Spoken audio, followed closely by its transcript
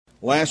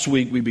Last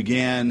week we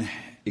began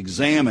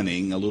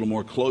examining a little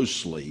more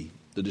closely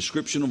the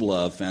description of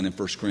love found in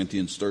 1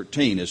 Corinthians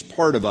 13 as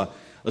part of a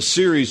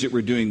series that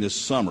we're doing this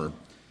summer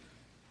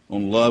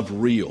on Love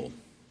Real.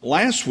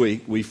 Last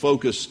week we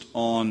focused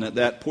on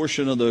that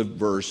portion of the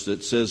verse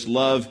that says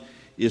love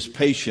is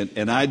patient,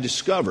 and I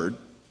discovered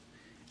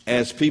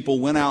as people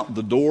went out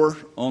the door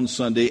on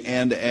Sunday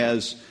and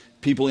as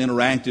people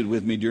interacted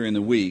with me during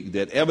the week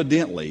that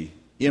evidently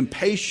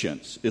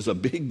impatience is a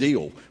big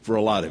deal for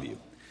a lot of you.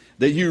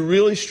 That you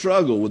really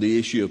struggle with the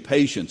issue of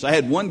patience. I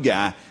had one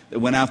guy that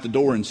went out the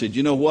door and said,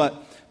 "You know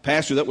what,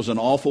 Pastor, that was an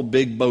awful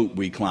big boat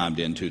we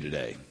climbed into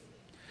today."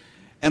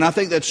 And I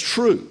think that's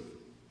true.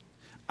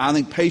 I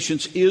think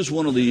patience is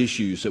one of the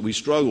issues that we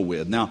struggle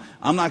with. Now,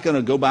 I'm not going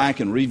to go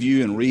back and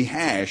review and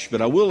rehash, but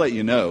I will let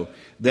you know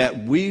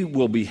that we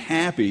will be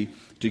happy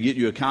to get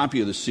you a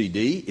copy of the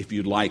CD if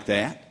you'd like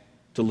that,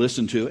 to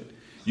listen to it.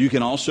 You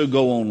can also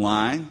go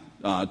online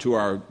to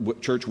our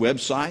church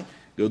website.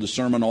 Go to the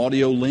sermon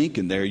audio link,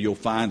 and there you'll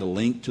find a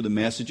link to the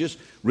messages.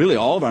 Really,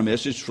 all of our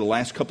messages for the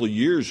last couple of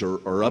years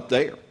are up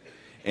there.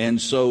 And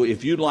so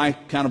if you'd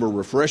like kind of a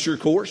refresher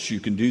course,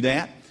 you can do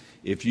that.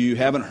 If you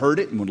haven't heard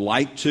it and would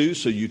like to,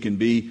 so you can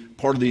be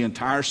part of the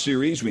entire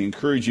series, we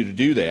encourage you to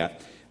do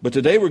that. But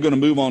today we're going to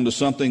move on to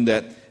something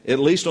that, at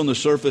least on the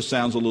surface,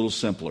 sounds a little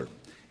simpler.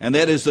 And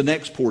that is the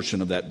next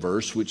portion of that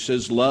verse, which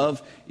says,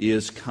 love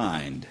is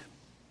kind.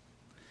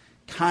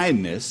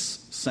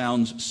 Kindness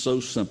sounds so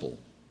simple.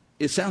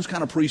 It sounds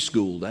kind of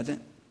preschool, doesn't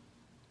it?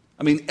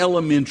 I mean,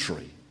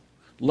 elementary.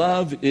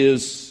 Love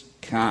is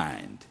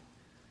kind.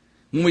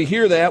 When we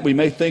hear that, we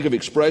may think of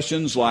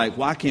expressions like,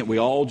 why can't we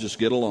all just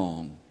get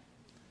along?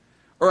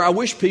 Or I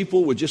wish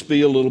people would just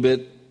be a little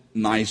bit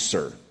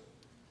nicer.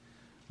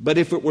 But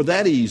if it were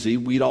that easy,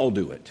 we'd all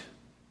do it.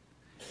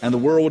 And the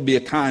world would be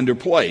a kinder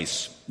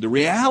place. The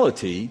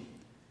reality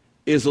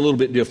is a little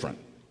bit different.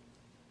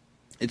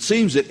 It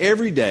seems that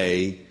every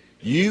day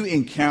you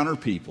encounter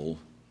people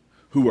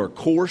who are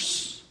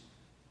coarse,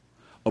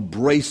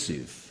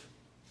 abrasive,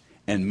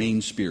 and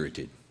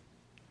mean-spirited.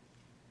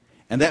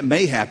 And that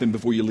may happen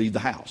before you leave the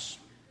house.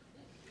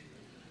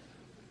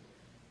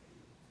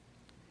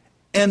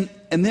 And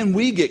then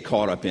we get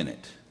caught up in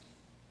it.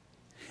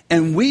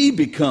 And we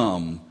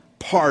become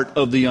part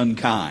of the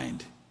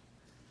unkind.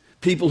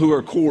 People who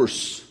are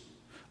coarse,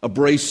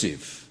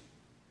 abrasive,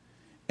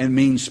 and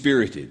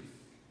mean-spirited.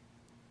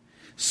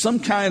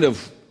 Some kind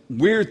of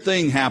weird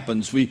thing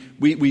happens. We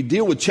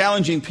deal with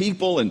challenging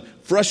people and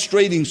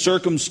frustrating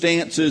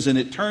circumstances, and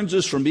it turns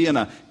us from being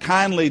a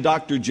kindly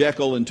Dr.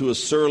 Jekyll into a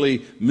surly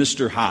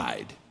Mr.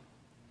 Hyde.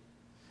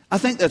 I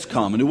think that's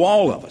common to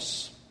all of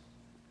us.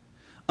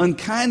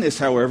 Unkindness,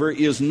 however,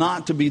 is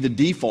not to be the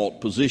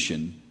default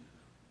position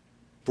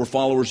for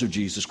followers of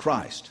Jesus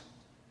Christ.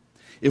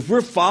 If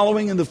we're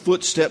following in the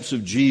footsteps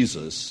of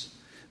Jesus,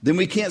 then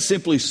we can't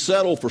simply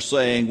settle for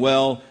saying,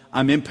 well,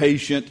 I'm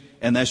impatient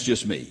and that's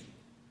just me.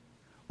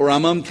 Or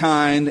I'm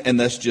unkind and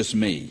that's just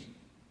me.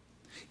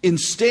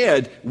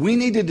 Instead, we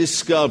need to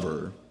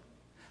discover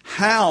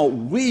how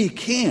we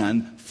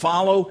can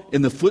follow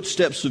in the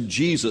footsteps of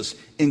Jesus,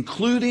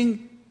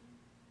 including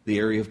the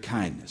area of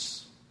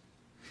kindness.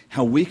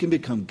 How we can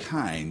become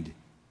kind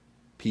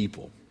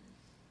people.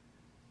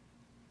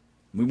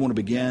 We want to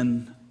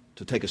begin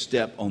to take a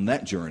step on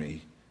that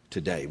journey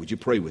today. Would you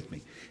pray with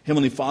me?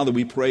 Heavenly Father,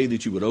 we pray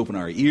that you would open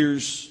our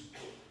ears,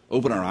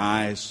 open our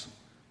eyes,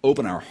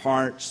 open our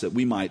hearts, that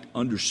we might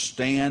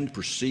understand,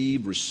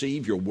 perceive,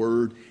 receive your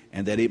word,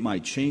 and that it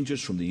might change us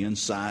from the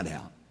inside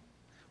out.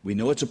 We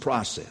know it's a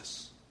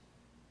process.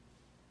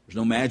 There's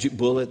no magic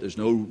bullet. There's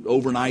no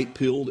overnight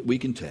pill that we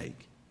can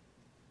take.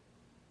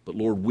 But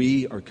Lord,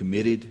 we are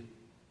committed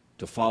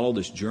to follow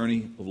this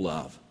journey of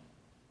love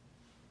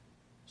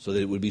so that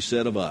it would be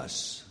said of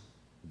us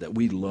that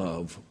we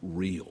love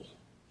real.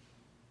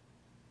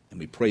 And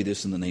we pray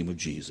this in the name of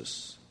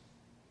Jesus.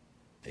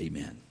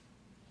 Amen.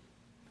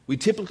 We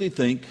typically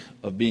think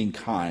of being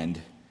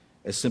kind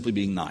as simply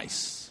being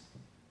nice.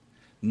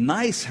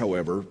 Nice,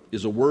 however,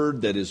 is a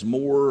word that is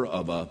more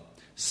of a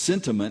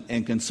sentiment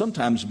and can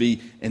sometimes be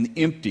an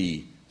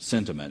empty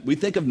sentiment. We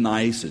think of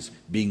nice as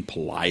being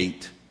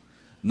polite.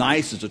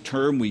 Nice is a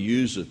term we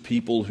use of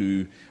people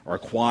who are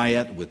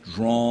quiet,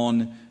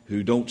 withdrawn,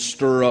 who don't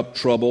stir up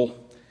trouble.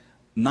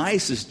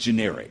 Nice is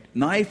generic.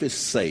 Nice is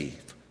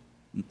safe.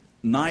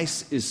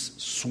 Nice is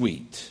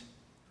sweet.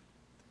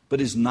 But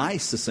is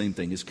nice the same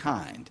thing as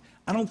kind?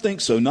 I don't think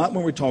so, not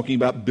when we're talking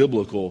about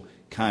biblical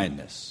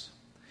kindness.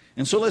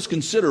 And so let's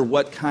consider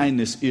what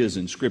kindness is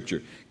in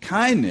Scripture.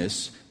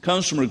 Kindness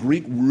comes from a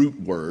Greek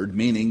root word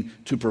meaning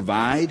to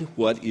provide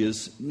what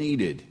is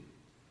needed.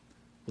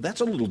 Well,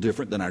 that's a little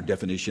different than our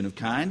definition of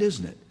kind,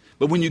 isn't it?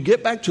 But when you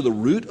get back to the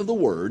root of the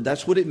word,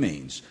 that's what it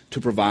means,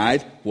 to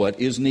provide what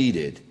is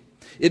needed.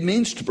 It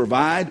means to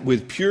provide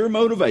with pure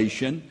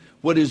motivation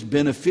what is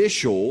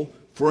beneficial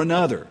for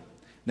another.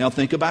 Now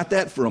think about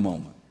that for a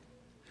moment.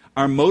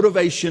 Our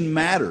motivation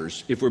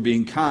matters if we're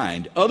being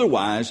kind.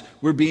 Otherwise,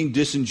 we're being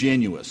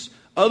disingenuous.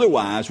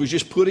 Otherwise, we're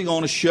just putting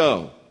on a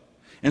show.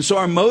 And so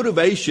our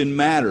motivation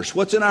matters.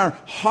 What's in our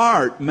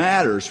heart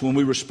matters when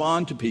we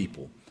respond to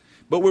people.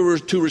 But we were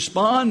to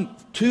respond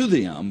to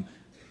them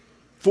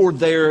for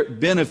their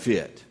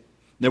benefit.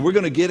 Now, we're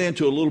going to get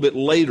into a little bit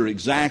later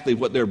exactly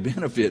what their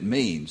benefit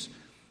means.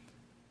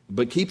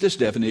 But keep this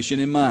definition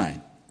in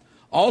mind.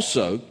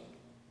 Also,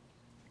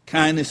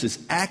 kindness is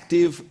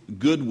active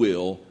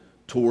goodwill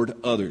toward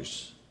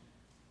others.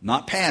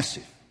 Not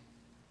passive.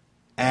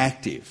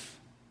 Active.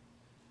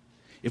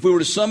 If we were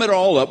to sum it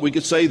all up, we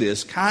could say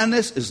this: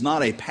 kindness is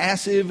not a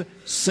passive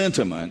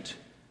sentiment,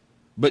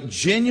 but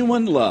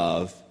genuine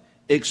love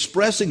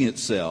expressing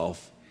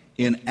itself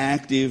in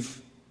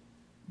active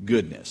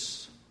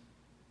goodness.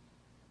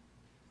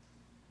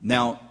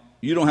 Now,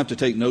 you don't have to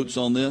take notes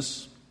on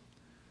this.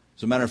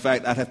 As a matter of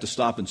fact, I'd have to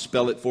stop and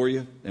spell it for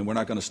you, and we're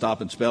not going to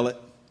stop and spell it.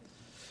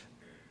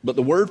 But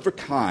the word for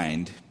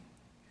kind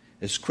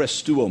is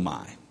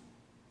Christeuomai.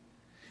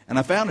 And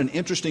I found an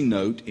interesting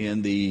note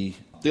in the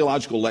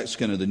Theological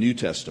Lexicon of the New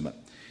Testament.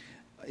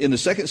 In the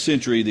 2nd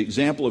century, the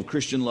example of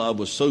Christian love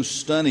was so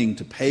stunning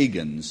to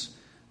pagans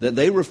that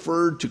they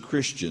referred to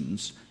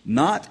Christians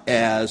not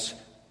as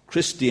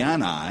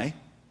Christiani,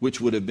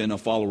 which would have been a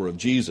follower of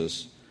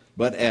Jesus,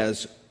 but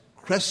as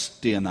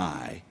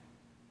Christiani,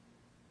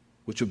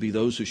 which would be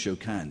those who show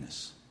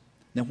kindness.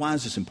 Now, why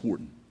is this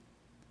important?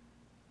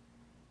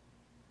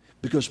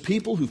 Because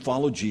people who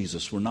followed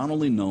Jesus were not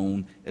only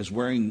known as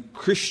wearing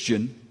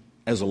Christian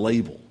as a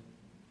label,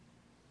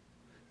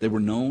 they were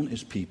known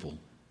as people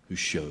who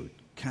showed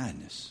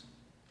kindness.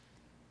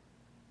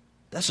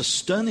 That's a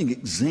stunning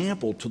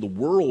example to the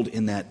world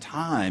in that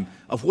time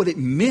of what it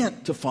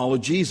meant to follow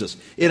Jesus.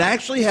 It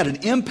actually had an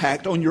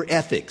impact on your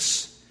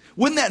ethics.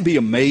 Wouldn't that be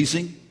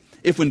amazing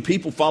if when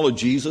people followed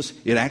Jesus,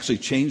 it actually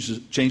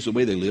changed the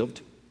way they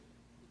lived?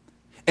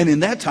 And in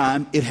that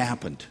time, it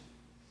happened.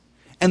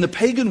 And the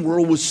pagan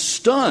world was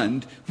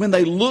stunned when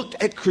they looked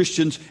at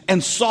Christians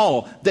and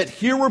saw that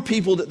here were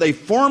people that they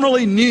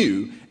formerly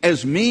knew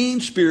as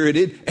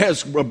mean-spirited,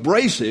 as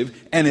abrasive,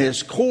 and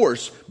as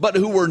coarse, but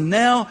who were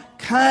now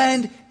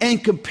kind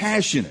and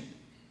compassionate.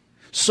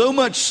 So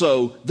much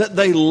so that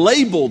they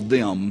labeled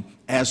them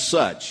as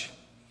such.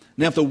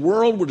 Now, if the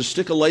world were to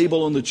stick a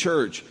label on the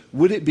church,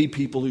 would it be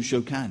people who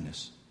show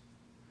kindness?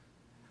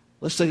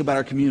 Let's think about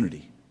our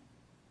community.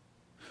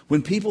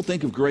 When people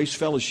think of Grace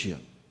Fellowship,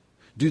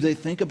 do they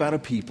think about a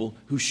people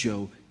who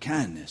show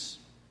kindness?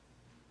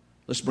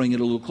 Let's bring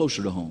it a little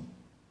closer to home.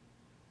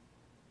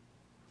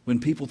 When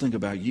people think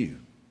about you,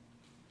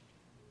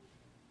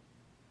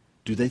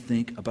 do they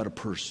think about a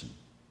person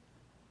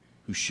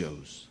who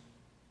shows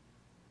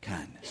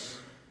kindness?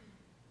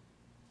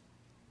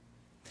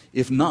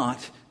 If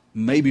not,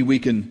 maybe we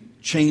can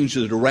change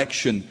the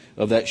direction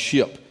of that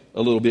ship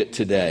a little bit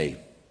today.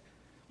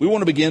 We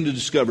want to begin to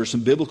discover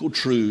some biblical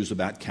truths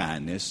about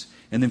kindness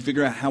and then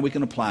figure out how we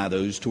can apply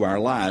those to our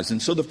lives.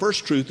 And so the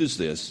first truth is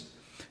this: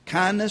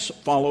 kindness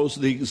follows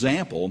the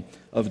example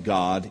of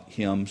God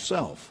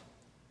Himself.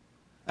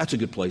 That's a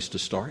good place to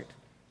start.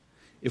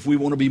 If we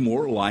want to be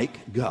more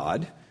like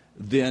God,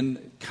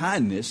 then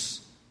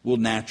kindness will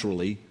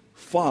naturally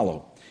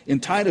follow. In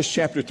Titus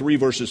chapter 3,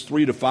 verses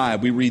 3 to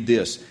 5, we read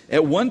this: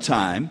 At one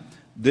time,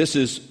 this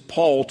is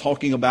Paul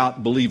talking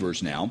about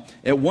believers now.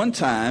 At one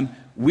time,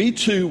 we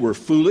too were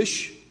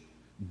foolish,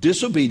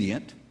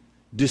 disobedient,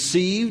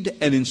 deceived,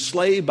 and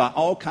enslaved by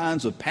all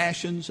kinds of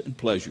passions and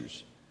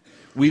pleasures.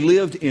 We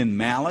lived in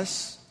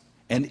malice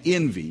and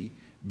envy,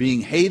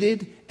 being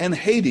hated and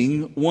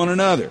hating one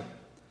another.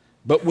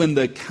 But when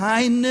the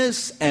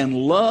kindness and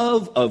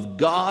love of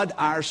God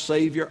our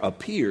Savior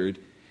appeared,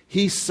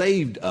 He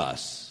saved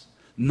us,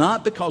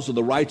 not because of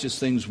the righteous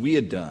things we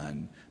had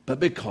done, but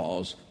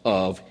because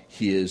of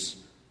His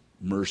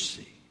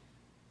mercy.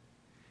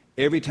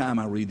 Every time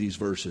I read these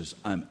verses,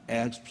 I'm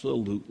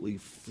absolutely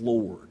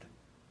floored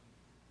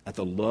at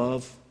the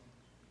love,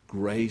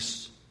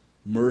 grace,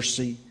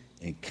 mercy,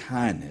 and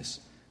kindness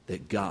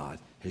that God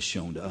has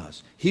shown to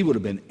us. He would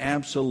have been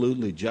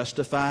absolutely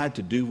justified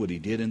to do what He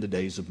did in the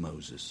days of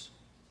Moses.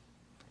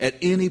 At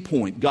any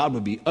point, God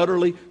would be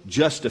utterly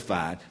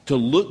justified to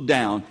look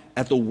down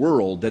at the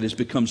world that has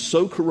become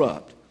so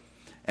corrupt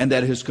and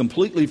that has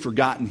completely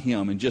forgotten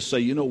Him and just say,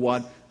 you know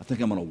what, I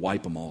think I'm going to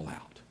wipe them all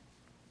out.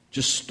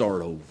 Just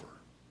start over.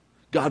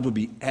 God would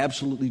be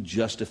absolutely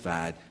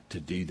justified to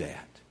do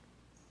that.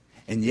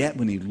 And yet,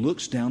 when He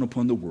looks down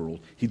upon the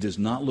world, He does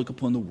not look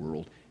upon the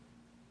world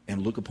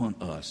and look upon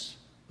us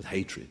with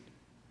hatred.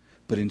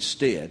 But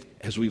instead,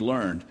 as we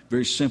learned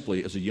very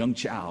simply as a young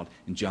child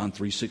in John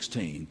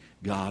 3:16,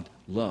 God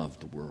loved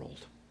the world.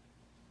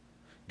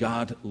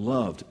 God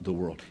loved the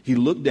world. He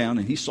looked down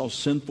and He saw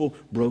sinful,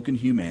 broken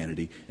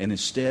humanity, and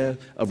instead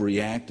of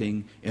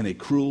reacting in a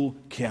cruel,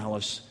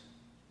 callous,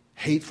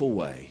 hateful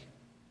way,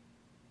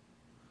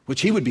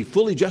 which He would be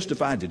fully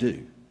justified to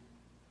do,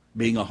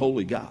 being a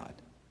holy God,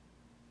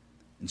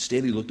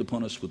 instead He looked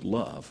upon us with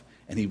love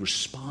and He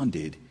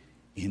responded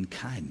in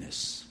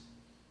kindness.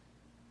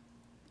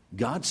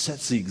 God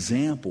sets the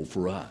example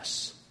for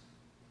us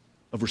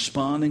of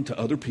responding to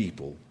other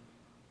people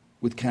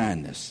with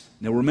kindness.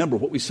 Now remember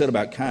what we said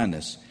about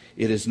kindness.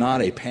 It is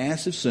not a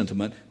passive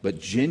sentiment, but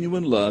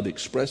genuine love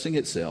expressing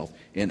itself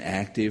in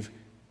active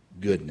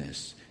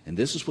goodness. And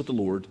this is what the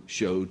Lord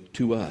showed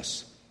to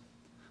us.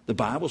 The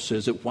Bible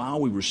says that while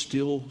we were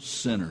still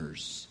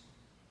sinners,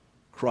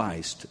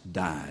 Christ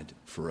died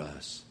for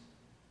us.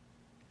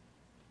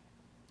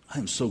 I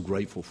am so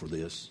grateful for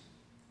this.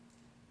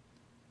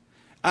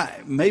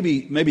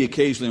 Maybe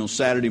occasionally on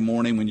Saturday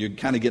morning when you're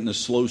kind of getting a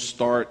slow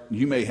start,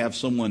 you may have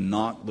someone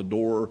knock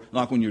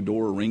on your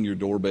door or ring your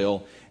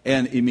doorbell,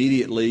 and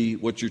immediately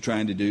what you're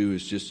trying to do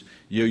is just,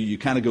 you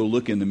kind of go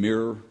look in the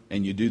mirror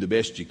and you do the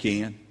best you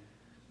can.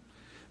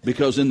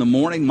 Because in the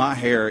morning my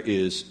hair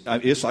it's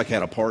like I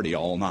had a party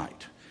all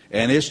night.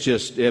 And it's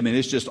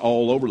just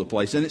all over the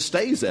place, and it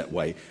stays that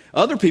way.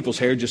 Other people's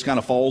hair just kind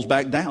of falls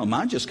back down.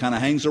 Mine just kind of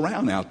hangs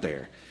around out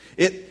there.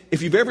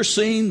 If you've ever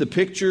seen the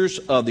pictures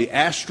of the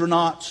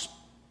astronauts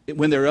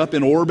when they're up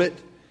in orbit,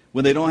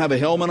 when they don't have a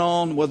helmet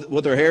on,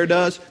 what their hair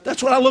does,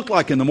 that's what I look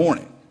like in the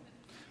morning.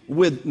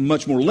 With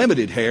much more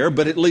limited hair,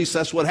 but at least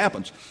that's what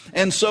happens.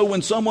 And so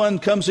when someone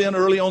comes in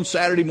early on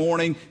Saturday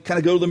morning, kind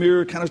of go to the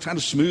mirror, kind of trying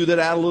to smooth it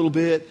out a little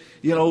bit,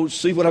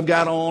 see what I've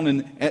got on,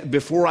 and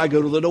before I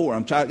go to the door,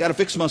 I've got to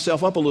fix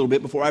myself up a little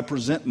bit before I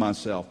present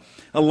myself.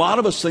 A lot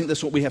of us think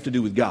that's what we have to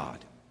do with God.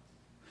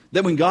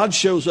 That when God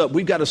shows up,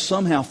 we've got to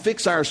somehow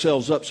fix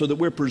ourselves up so that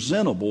we're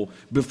presentable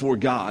before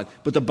God.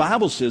 But the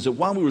Bible says that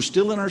while we were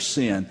still in our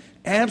sin,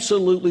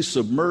 absolutely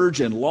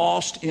submerged and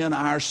lost in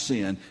our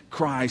sin,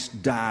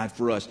 Christ died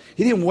for us.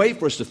 He didn't wait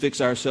for us to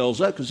fix ourselves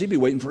up because He'd be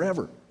waiting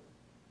forever.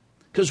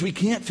 Because we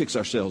can't fix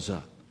ourselves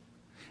up.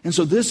 And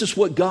so this is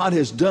what God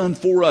has done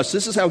for us.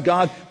 This is how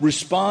God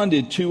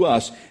responded to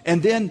us.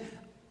 And then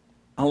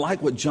I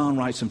like what John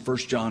writes in 1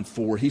 John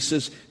 4. He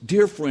says,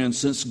 "Dear friends,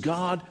 since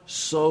God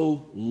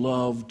so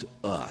loved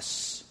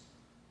us,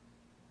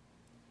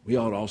 we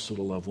ought also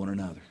to love one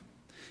another.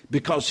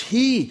 Because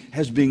He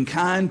has been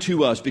kind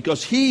to us,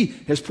 because He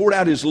has poured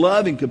out His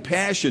love and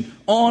compassion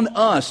on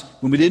us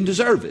when we didn't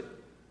deserve it,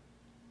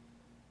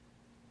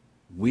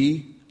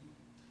 we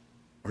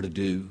are to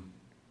do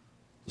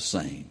the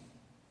same."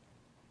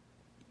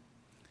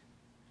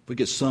 If we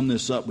could sum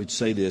this up, we'd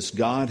say this: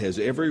 God has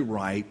every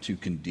right to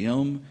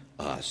condemn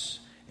us,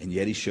 and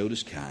yet He showed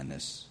us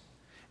kindness.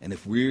 And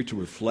if we're to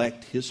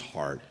reflect His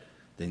heart,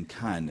 then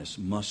kindness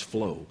must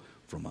flow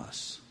from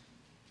us.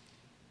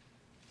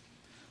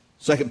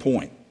 Second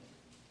point,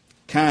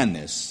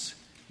 kindness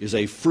is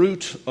a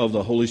fruit of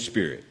the Holy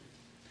Spirit.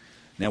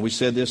 Now, we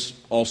said this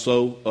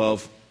also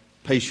of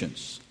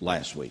patience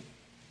last week.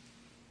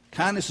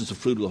 Kindness is a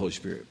fruit of the Holy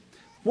Spirit.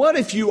 What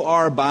if you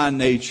are by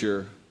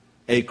nature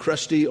a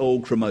crusty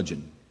old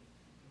curmudgeon?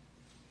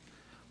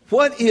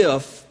 What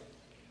if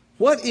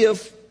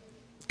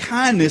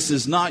kindness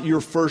is not your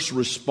first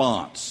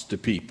response to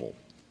people?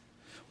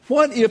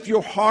 What if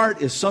your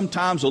heart is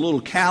sometimes a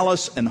little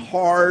callous and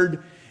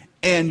hard,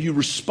 and you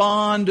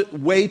respond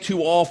way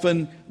too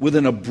often with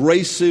an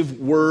abrasive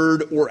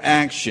word or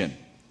action?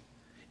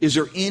 Is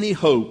there any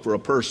hope for a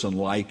person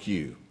like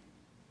you?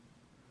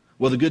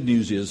 Well, the good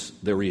news is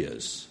there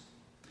is.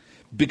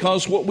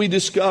 Because what we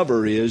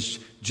discover is,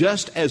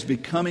 just as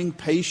becoming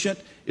patient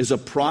is a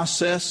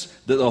process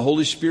that the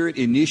Holy Spirit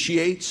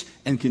initiates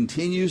and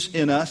continues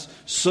in us,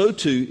 so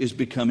too is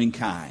becoming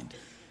kind.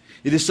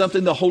 It is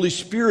something the Holy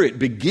Spirit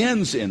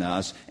begins in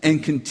us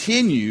and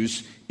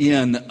continues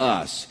in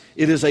us.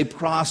 It is a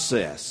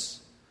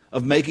process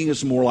of making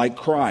us more like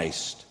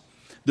Christ.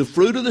 The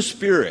fruit of the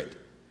Spirit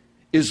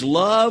is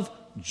love,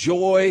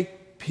 joy,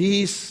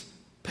 peace,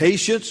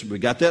 patience, we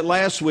got that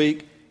last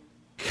week,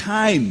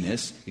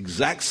 kindness,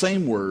 exact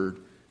same word,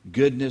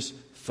 goodness,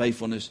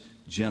 faithfulness,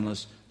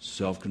 gentleness,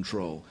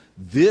 self-control.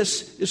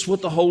 This is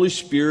what the Holy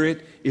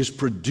Spirit is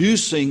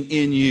producing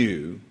in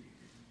you.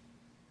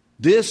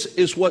 This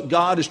is what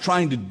God is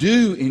trying to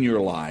do in your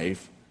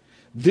life.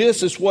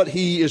 This is what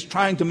He is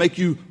trying to make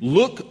you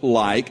look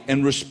like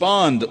and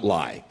respond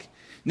like.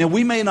 Now,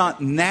 we may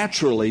not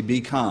naturally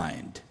be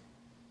kind,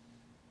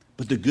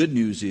 but the good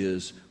news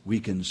is we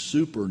can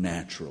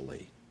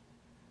supernaturally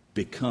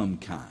become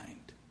kind.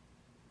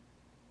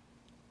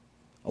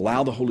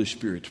 Allow the Holy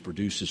Spirit to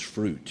produce His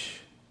fruit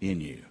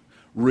in you.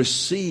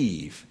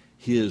 Receive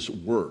His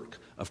work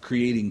of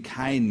creating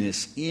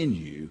kindness in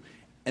you,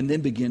 and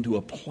then begin to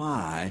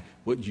apply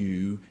what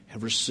you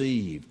have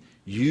received.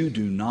 You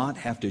do not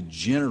have to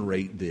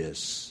generate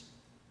this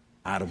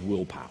out of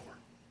willpower.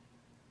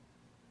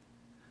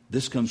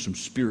 This comes from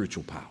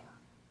spiritual power.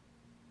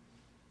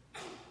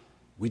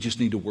 We just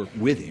need to work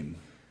with Him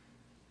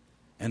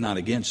and not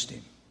against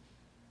Him.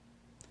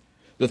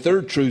 The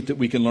third truth that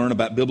we can learn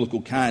about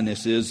biblical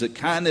kindness is that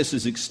kindness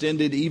is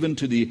extended even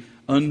to the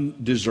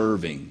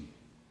undeserving.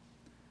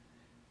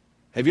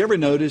 Have you ever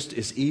noticed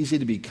it's easy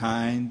to be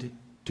kind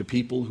to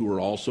people who are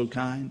also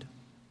kind?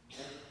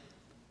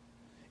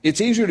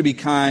 It's easier to be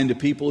kind to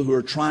people who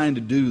are trying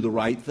to do the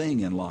right thing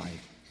in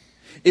life.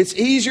 It's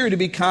easier to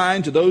be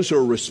kind to those who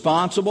are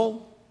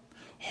responsible,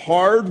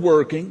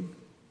 hardworking,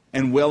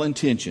 and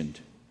well-intentioned.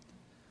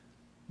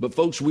 But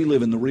folks, we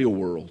live in the real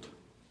world.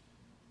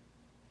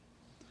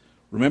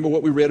 Remember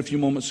what we read a few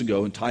moments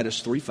ago in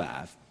Titus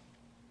 3:5.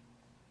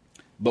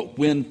 But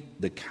when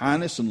the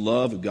kindness and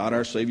love of God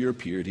our Savior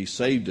appeared, He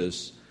saved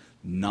us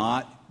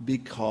not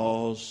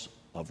because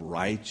of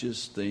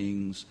righteous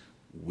things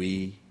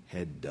we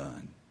had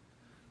done,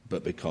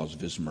 but because of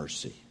His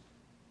mercy.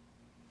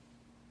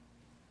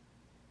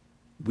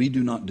 We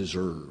do not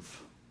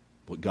deserve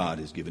what God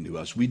has given to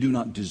us. We do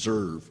not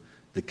deserve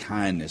the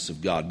kindness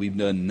of God. We've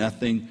done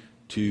nothing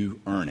to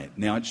earn it.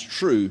 Now, it's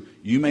true,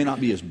 you may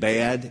not be as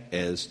bad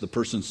as the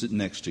person sitting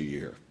next to you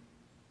here.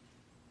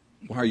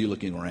 Why are you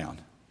looking around?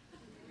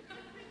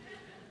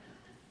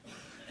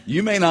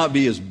 You may not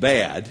be as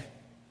bad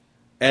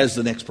as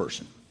the next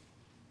person.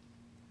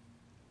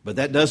 But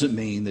that doesn't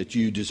mean that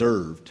you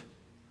deserved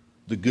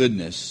the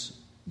goodness,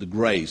 the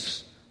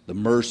grace, the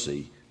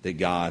mercy that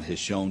God has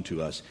shown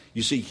to us.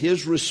 You see,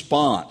 His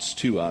response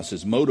to us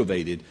is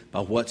motivated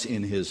by what's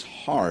in His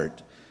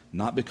heart,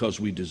 not because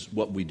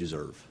what we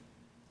deserve.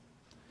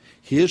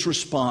 His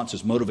response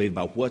is motivated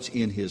by what's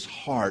in His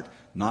heart,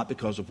 not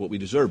because of what we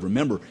deserve.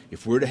 Remember,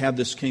 if we're to have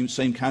this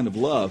same kind of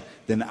love,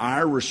 then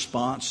our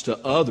response to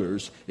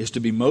others is to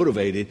be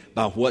motivated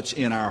by what's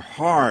in our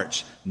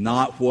hearts,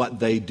 not what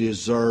they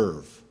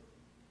deserve.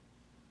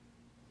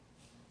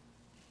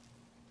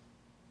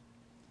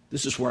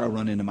 This is where I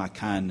run into my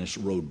kindness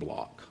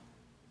roadblock.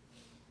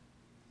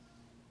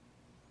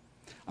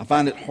 I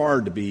find it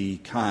hard to be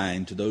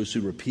kind to those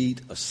who repeat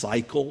a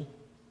cycle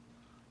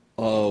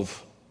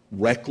of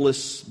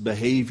reckless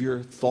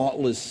behavior,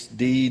 thoughtless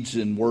deeds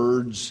and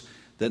words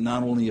that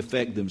not only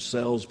affect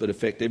themselves but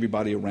affect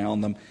everybody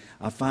around them.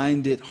 I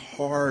find it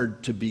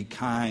hard to be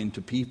kind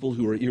to people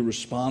who are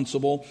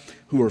irresponsible,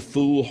 who are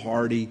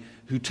foolhardy,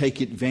 who take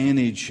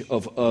advantage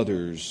of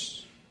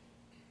others.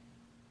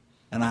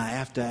 And I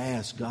have to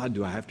ask, God,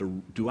 do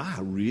I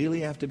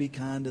really have to be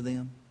kind to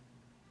them?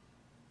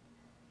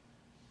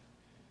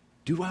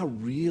 Do I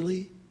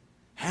really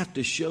have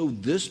to show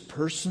this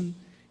person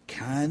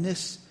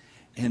kindness?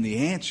 And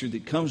the answer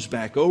that comes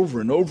back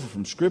over and over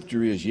from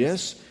Scripture is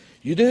yes,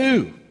 you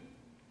do.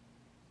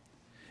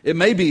 It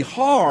may be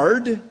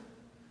hard,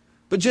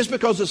 but just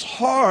because it's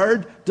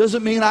hard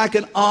doesn't mean I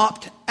can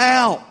opt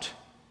out,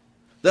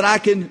 that I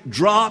can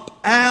drop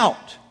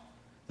out,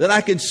 that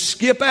I can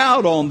skip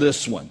out on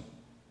this one.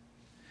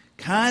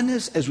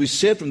 Kindness, as we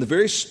said from the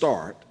very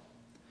start,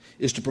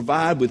 is to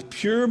provide with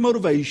pure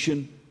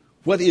motivation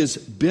what is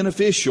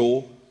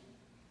beneficial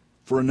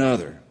for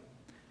another.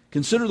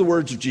 Consider the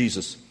words of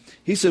Jesus.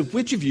 He said,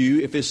 which of you,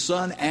 if his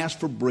son asks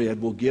for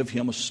bread, will give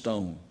him a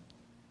stone?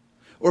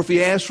 Or if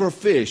he asks for a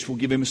fish, will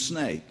give him a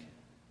snake?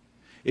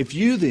 If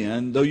you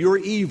then, though you're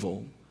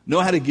evil, know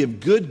how to give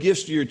good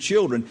gifts to your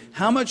children,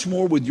 how much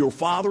more would your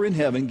Father in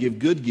heaven give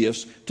good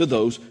gifts to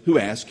those who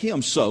ask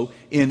Him? So,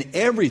 in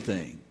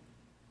everything,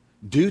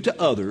 do to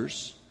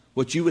others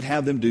what you would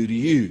have them do to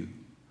you.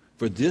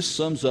 For this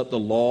sums up the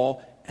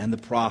law and the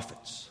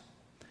prophets.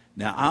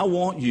 Now, I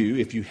want you,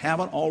 if you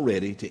haven't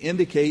already, to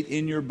indicate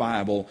in your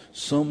Bible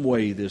some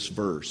way this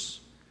verse,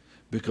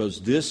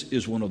 because this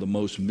is one of the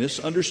most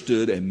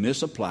misunderstood and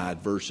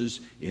misapplied verses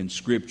in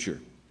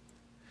Scripture.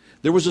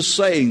 There was a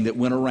saying that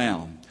went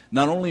around,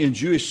 not only in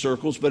Jewish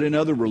circles, but in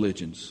other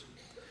religions,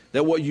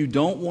 that what you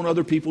don't want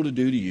other people to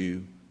do to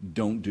you,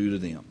 don't do to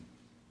them.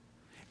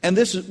 And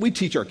we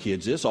teach our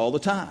kids this all the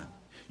time.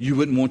 You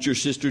wouldn't want your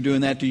sister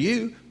doing that to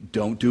you,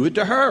 don't do it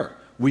to her.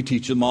 We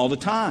teach them all the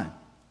time.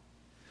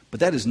 But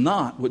that is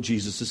not what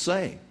Jesus is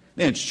saying.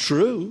 Now, it's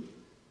true,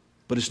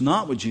 but it's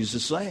not what Jesus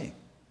is saying.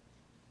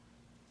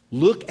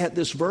 Look at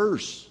this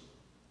verse.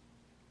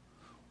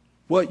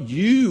 What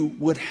you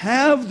would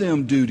have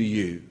them do to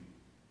you,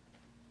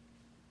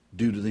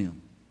 do to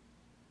them.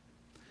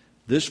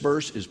 This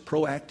verse is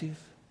proactive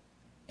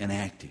and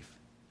active.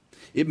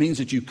 It means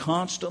that you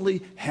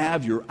constantly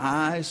have your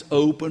eyes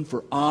open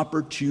for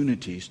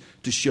opportunities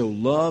to show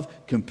love,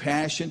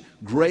 compassion,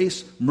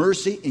 grace,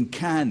 mercy, and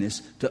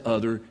kindness to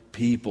other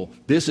people.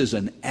 This is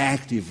an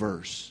active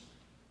verse.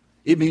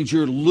 It means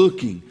you're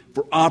looking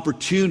for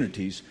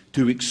opportunities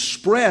to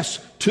express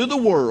to the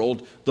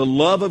world the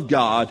love of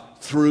God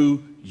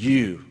through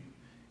you.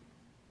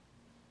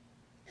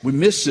 We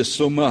miss this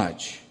so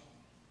much.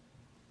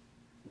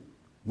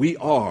 We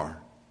are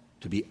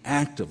to be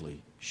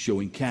actively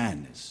showing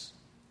kindness.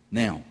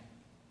 Now,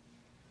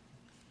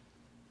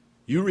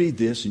 you read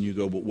this and you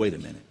go, but wait a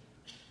minute.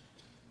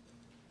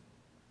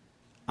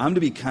 I'm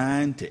to be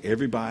kind to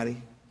everybody,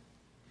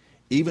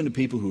 even to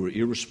people who are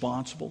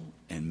irresponsible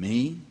and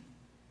mean,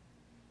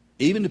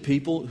 even to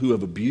people who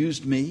have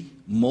abused me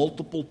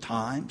multiple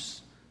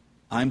times.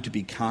 I'm to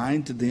be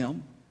kind to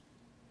them.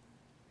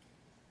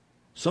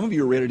 Some of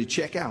you are ready to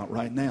check out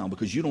right now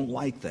because you don't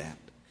like that.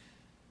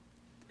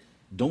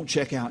 Don't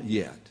check out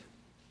yet.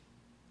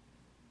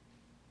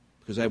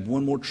 Because I have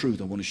one more truth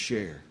I want to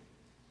share.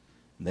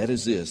 And that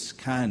is this: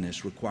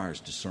 kindness requires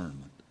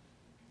discernment.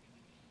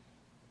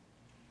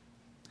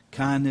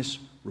 Kindness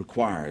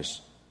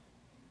requires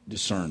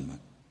discernment.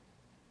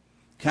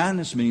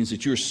 Kindness means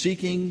that you're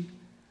seeking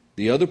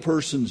the other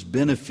person's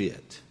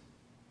benefit,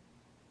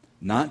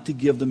 not to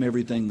give them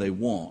everything they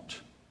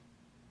want,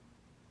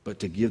 but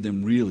to give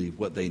them really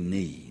what they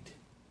need.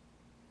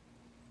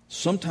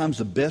 Sometimes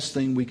the best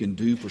thing we can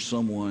do for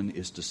someone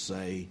is to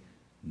say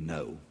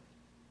no.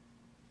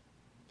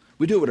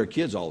 We do it with our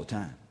kids all the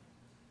time.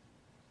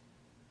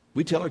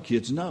 We tell our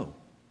kids no.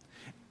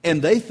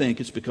 And they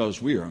think it's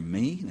because we are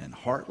mean and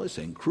heartless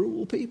and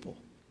cruel people.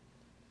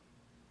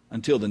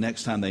 Until the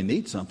next time they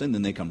need something,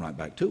 then they come right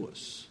back to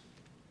us.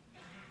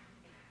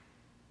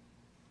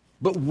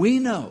 But we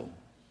know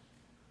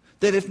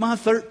that if my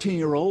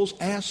 13-year-olds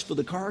ask for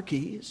the car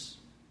keys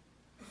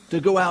to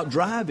go out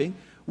driving,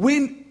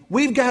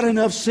 we've got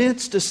enough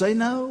sense to say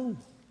no.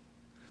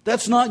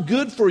 That's not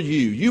good for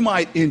you. You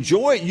might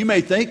enjoy it. You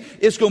may think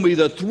it's going to be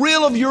the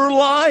thrill of your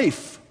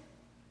life.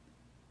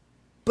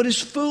 But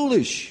it's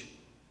foolish.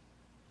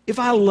 If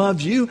I love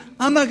you,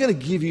 I'm not going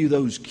to give you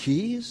those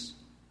keys.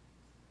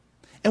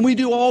 And we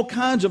do all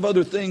kinds of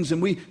other things, and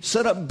we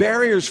set up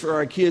barriers for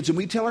our kids, and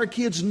we tell our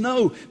kids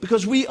no,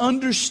 because we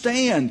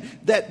understand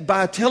that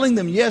by telling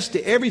them yes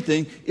to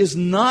everything is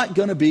not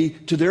going to be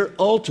to their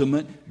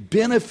ultimate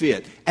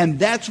benefit. And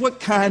that's what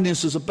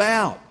kindness is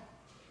about.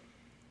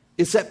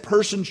 It's that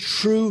person's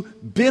true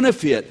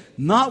benefit,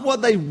 not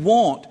what they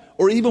want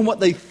or even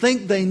what they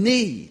think they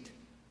need,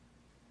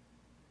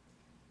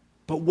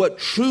 but what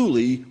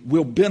truly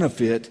will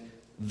benefit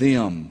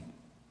them.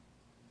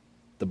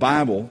 The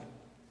Bible,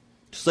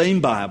 same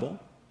Bible,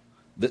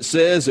 that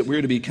says that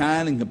we're to be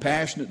kind and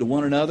compassionate to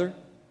one another,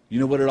 you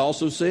know what it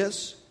also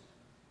says?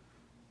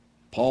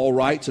 Paul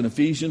writes in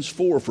Ephesians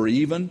 4, "For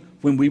even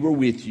when we were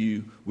with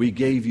you, we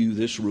gave you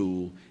this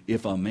rule,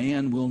 if a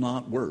man will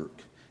not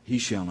work, he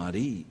shall not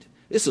eat."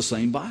 It's the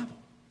same Bible.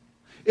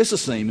 It's the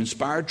same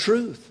inspired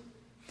truth.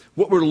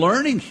 What we're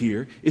learning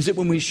here is that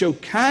when we show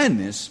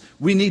kindness,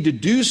 we need to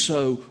do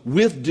so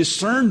with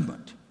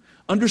discernment,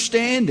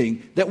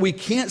 understanding that we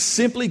can't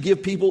simply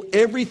give people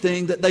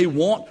everything that they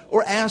want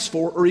or ask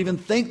for or even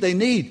think they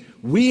need.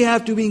 We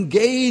have to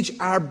engage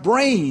our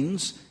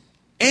brains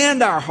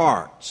and our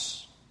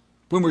hearts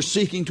when we're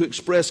seeking to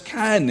express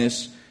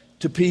kindness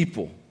to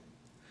people.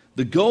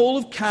 The goal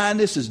of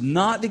kindness is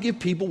not to give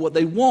people what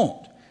they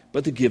want,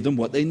 but to give them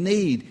what they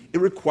need. It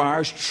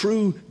requires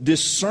true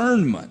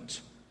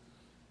discernment.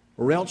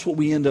 Or else what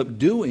we end up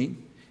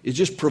doing is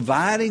just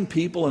providing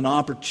people an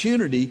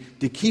opportunity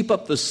to keep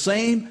up the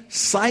same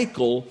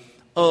cycle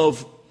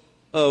of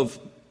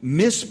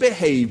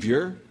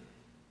misbehavior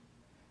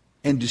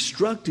and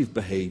destructive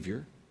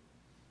behavior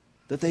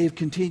that they have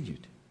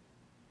continued.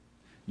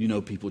 You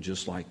know people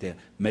just like that,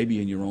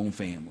 maybe in your own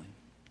family,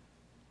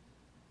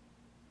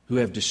 who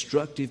have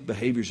destructive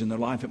behaviors in their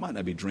life. It might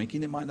not be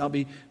drinking, it might not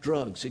be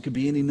drugs, it could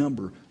be any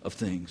number of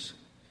things.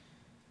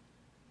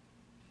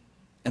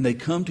 And they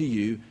come to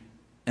you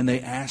and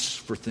they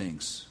ask for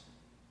things.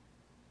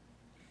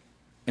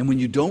 And when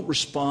you don't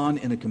respond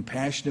in a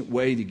compassionate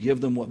way to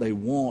give them what they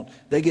want,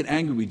 they get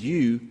angry with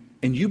you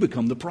and you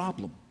become the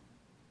problem.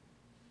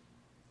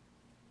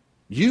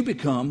 You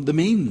become the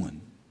mean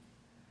one.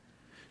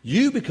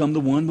 You become the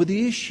one with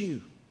the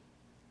issue.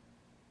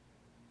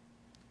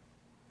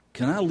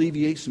 Can I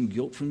alleviate some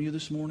guilt from you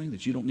this morning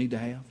that you don't need to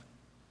have?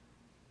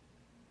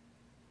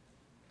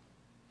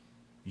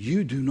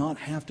 You do not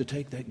have to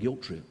take that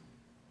guilt trip.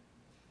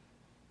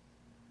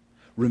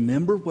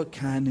 Remember what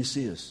kindness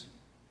is.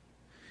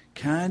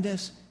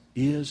 Kindness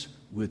is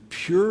with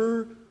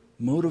pure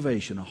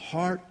motivation, a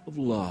heart of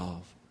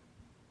love,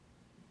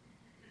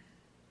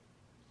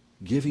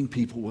 giving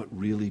people what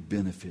really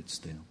benefits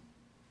them.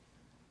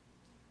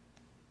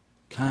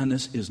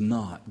 Kindness is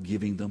not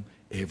giving them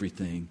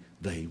everything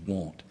they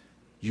want.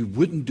 You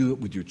wouldn't do it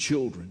with your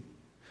children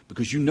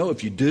because you know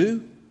if you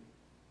do,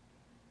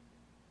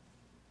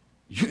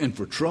 you're in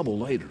for trouble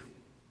later.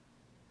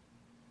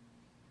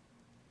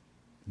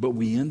 But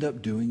we end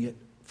up doing it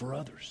for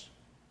others.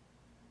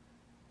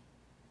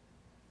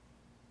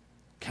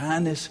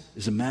 Kindness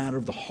is a matter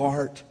of the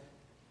heart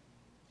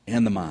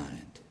and the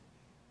mind.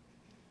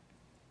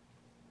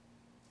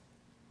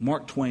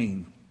 Mark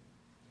Twain,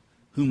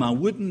 whom I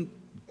wouldn't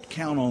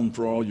count on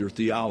for all your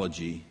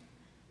theology,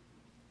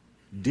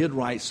 did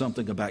write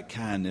something about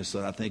kindness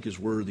that I think is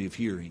worthy of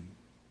hearing.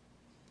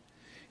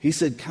 He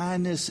said,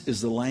 "Kindness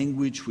is the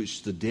language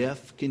which the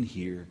deaf can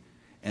hear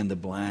and the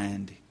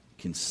blind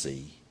can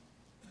see."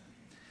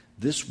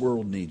 This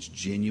world needs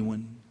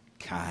genuine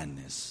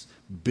kindness,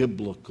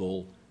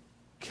 biblical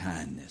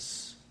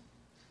kindness.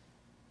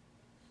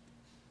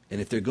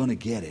 And if they're going to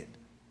get it,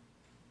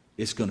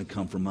 it's going to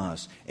come from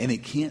us. And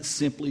it can't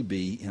simply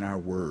be in our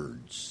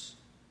words.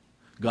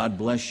 God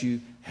bless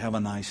you. Have a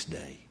nice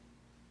day.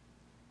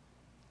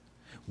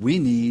 We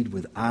need,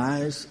 with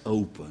eyes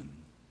open,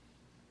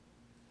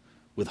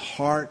 with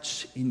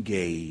hearts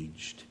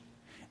engaged,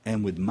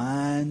 and with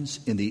minds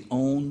in the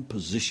own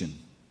position,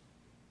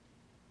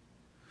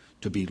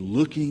 to be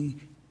looking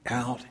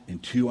out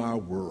into our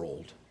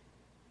world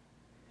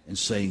and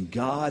saying,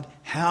 God,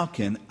 how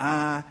can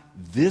I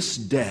this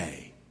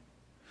day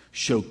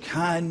show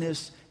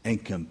kindness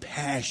and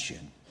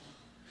compassion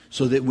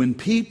so that when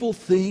people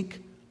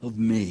think of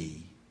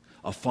me,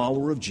 a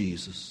follower of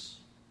Jesus,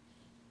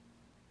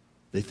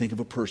 they think of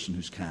a person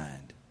who's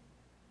kind.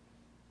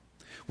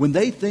 When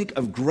they think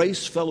of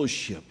Grace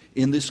Fellowship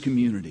in this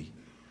community,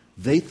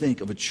 they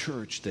think of a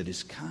church that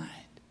is kind.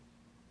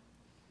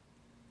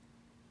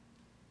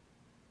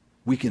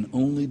 We can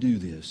only do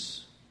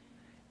this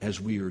as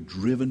we are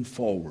driven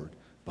forward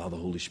by the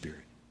Holy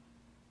Spirit.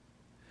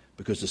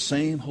 Because the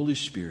same Holy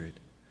Spirit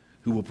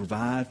who will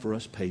provide for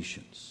us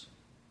patience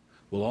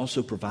will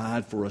also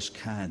provide for us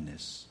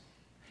kindness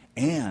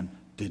and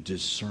the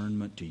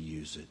discernment to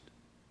use it.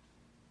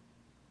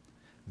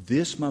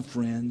 This, my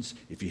friends,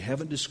 if you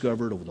haven't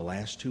discovered over the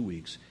last 2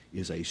 weeks,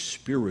 is a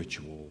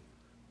spiritual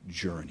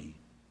journey.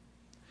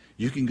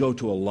 You can go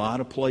to a lot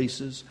of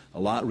places,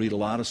 read a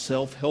lot of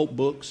self-help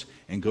books,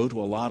 and go to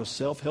a lot of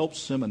self-help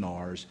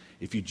seminars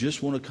if you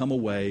just want to come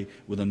away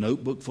with a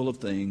notebook full of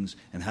things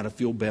and how to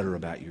feel better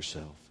about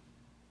yourself.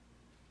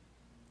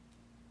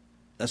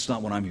 That's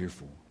not what I'm here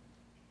for.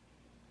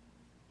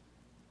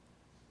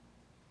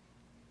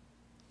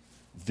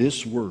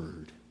 This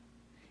word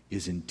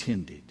is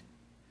intended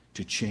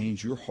to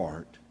change your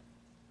heart,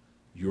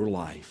 your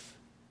life.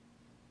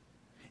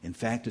 In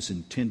fact, it's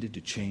intended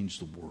to change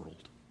the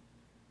world.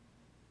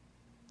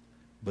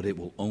 But it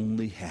will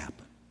only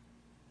happen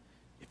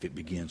if it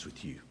begins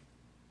with you.